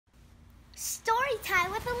Storytime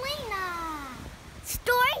with Elena!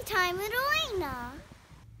 Storytime with Elena!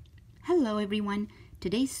 Hello everyone.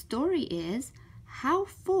 Today's story is How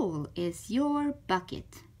Full is Your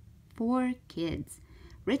Bucket? For Kids.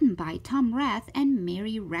 Written by Tom Rath and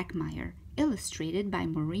Mary Reckmeyer. Illustrated by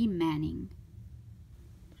Marie Manning.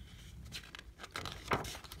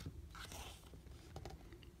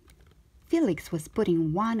 Felix was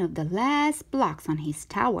putting one of the last blocks on his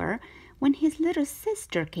tower when his little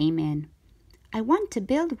sister came in. "I want to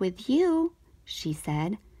build with you," she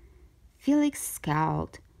said. Felix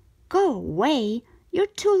scowled. "Go away, you're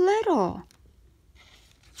too little."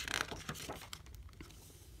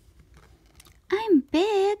 "I'm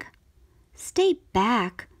big." "Stay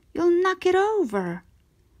back, you'll knock it over."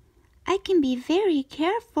 "I can be very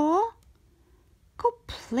careful." "Go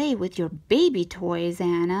play with your baby toys,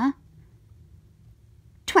 Anna."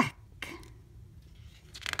 Twack!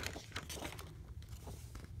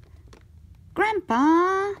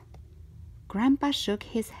 "Grandpa!" Grandpa shook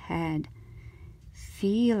his head.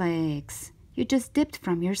 "Felix, you just dipped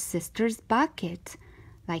from your sister's bucket.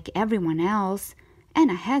 Like everyone else,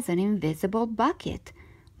 Anna has an invisible bucket.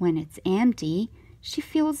 When it's empty, she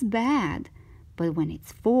feels bad. But when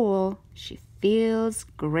it's full, she feels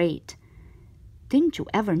great. Didn't you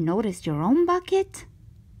ever notice your own bucket?"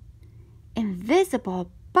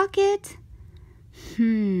 "Invisible bucket?"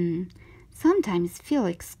 Sometimes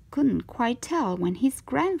Felix couldn't quite tell when his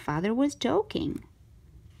grandfather was joking.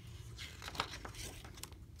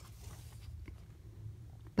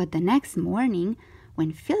 But the next morning,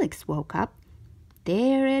 when Felix woke up,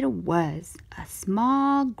 there it was, a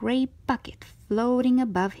small gray bucket floating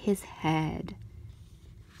above his head.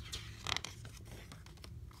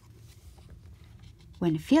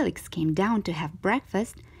 When Felix came down to have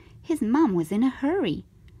breakfast, his mom was in a hurry.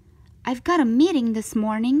 "I've got a meeting this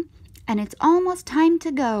morning, and it's almost time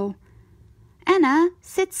to go. Anna,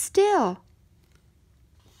 sit still."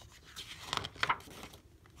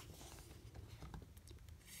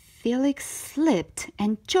 Felix slipped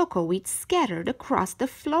and choco wheat scattered across the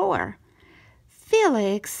floor.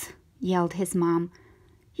 "Felix," yelled his mom,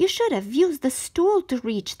 "you should have used the stool to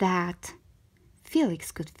reach that."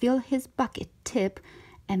 Felix could feel his bucket tip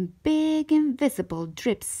and big invisible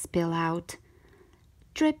drips spill out.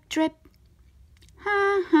 Drip, drip.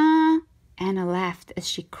 "Ha ha," Anna laughed as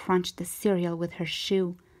she crunched the cereal with her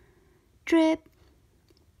shoe. "Drip.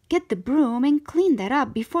 Get the broom and clean that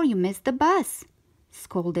up before you miss the bus,"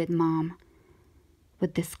 scolded Mom.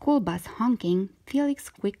 With the school bus honking, Felix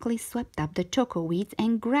quickly swept up the choco wheats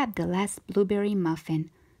and grabbed the last blueberry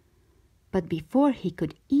muffin. But before he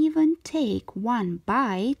could even take one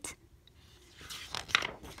bite,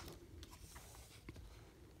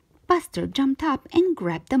 Buster jumped up and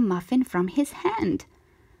grabbed the muffin from his hand.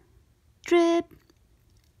 Drip.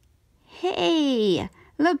 "Hey,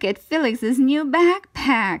 look at Felix's new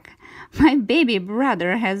backpack. My baby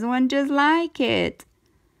brother has one just like it."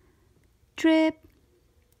 Drip.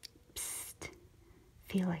 Psst.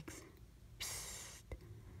 Felix. Psst.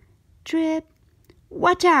 Drip.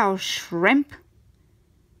 "Watch out, shrimp."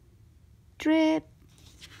 Drip.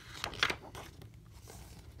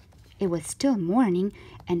 It was still morning,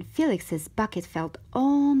 and Felix's bucket felt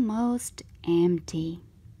almost empty.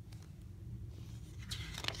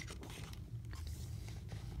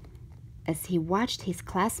 As he watched his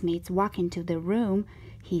classmates walk into the room,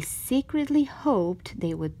 he secretly hoped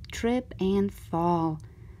they would trip and fall.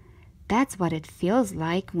 That's what it feels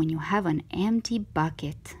like when you have an empty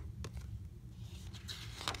bucket.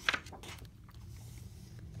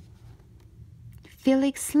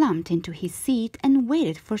 Felix slumped into his seat and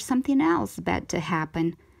waited for something else bad to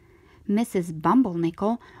happen. Mrs.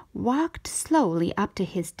 Bumblenickel walked slowly up to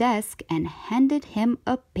his desk and handed him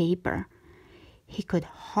a paper. He could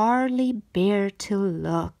hardly bear to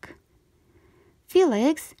look.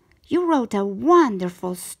 "Felix, you wrote a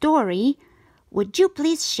wonderful story. Would you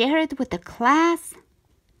please share it with the class?"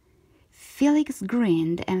 Felix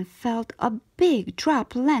grinned and felt a big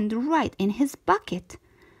drop land right in his bucket.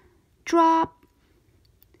 Drop.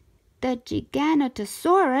 "The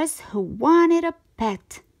Giganotosaurus Who Wanted a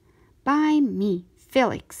Pet," by me,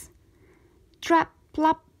 Felix. Drop,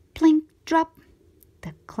 plop, plink, drop.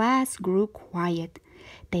 The class grew quiet.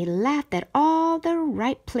 They laughed at all the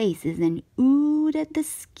right places and oohed at the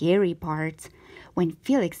scary parts. When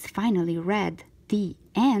Felix finally read "The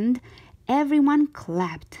End," everyone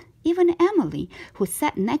clapped, even Emily, who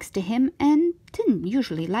sat next to him and didn't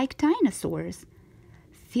usually like dinosaurs.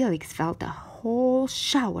 Felix felt a whole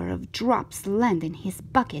shower of drops land in his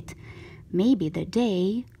bucket. Maybe the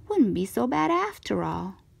day wouldn't be so bad after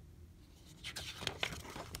all.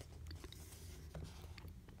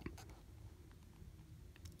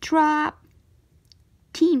 drop.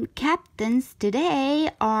 Team captains today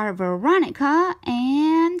are Veronica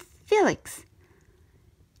and Felix.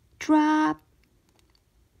 Drop.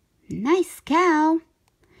 Nice cow.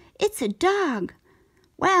 It's a dog.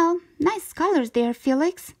 Well, nice colors there,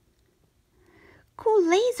 Felix. Cool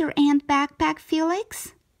laser ant backpack,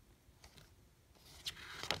 Felix.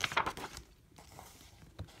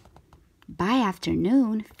 By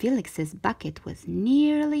afternoon, Felix's bucket was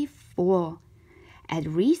nearly full. At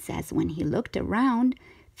recess, when he looked around,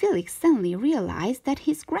 Felix suddenly realized that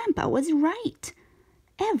his grandpa was right.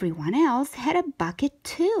 Everyone else had a bucket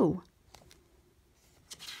too.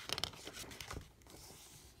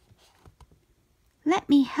 Let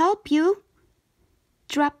me help you.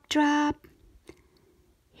 Drop, drop.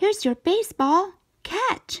 Here's your baseball.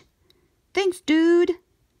 Catch. Thanks, dude.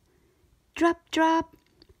 Drop, drop.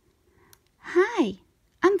 Hi,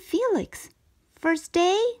 I'm Felix. First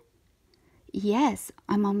day? Yes,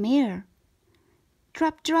 I'm Amir.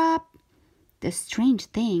 Drop, drop. The strange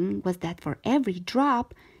thing was that for every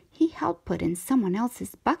drop he helped put in someone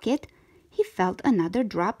else's bucket, he felt another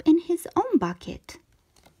drop in his own bucket.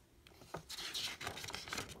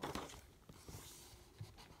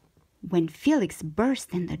 When Felix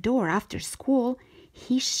burst in the door after school,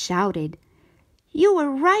 he shouted, "You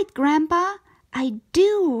were right, Grandpa. I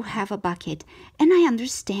do have a bucket, and I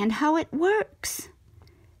understand how it works."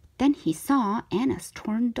 Then he saw Anna's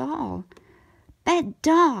torn doll. "Bad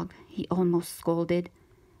dog," he almost scolded.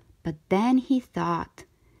 But then he thought,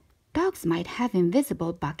 dogs might have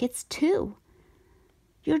invisible buckets too.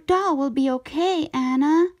 "Your doll will be okay,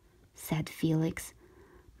 Anna," said Felix.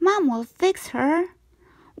 "Mom will fix her."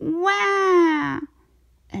 Wah!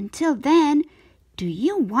 Until then, do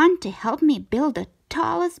you want to help me build the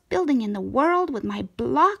tallest building in the world with my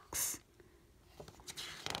blocks?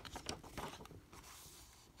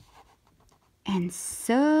 And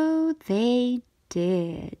so they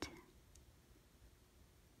did.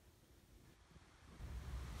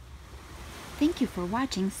 Thank you for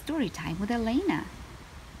watching Storytime with Elena.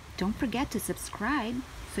 Don't forget to subscribe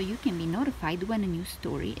so you can be notified when a new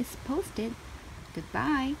story is posted.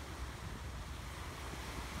 Goodbye.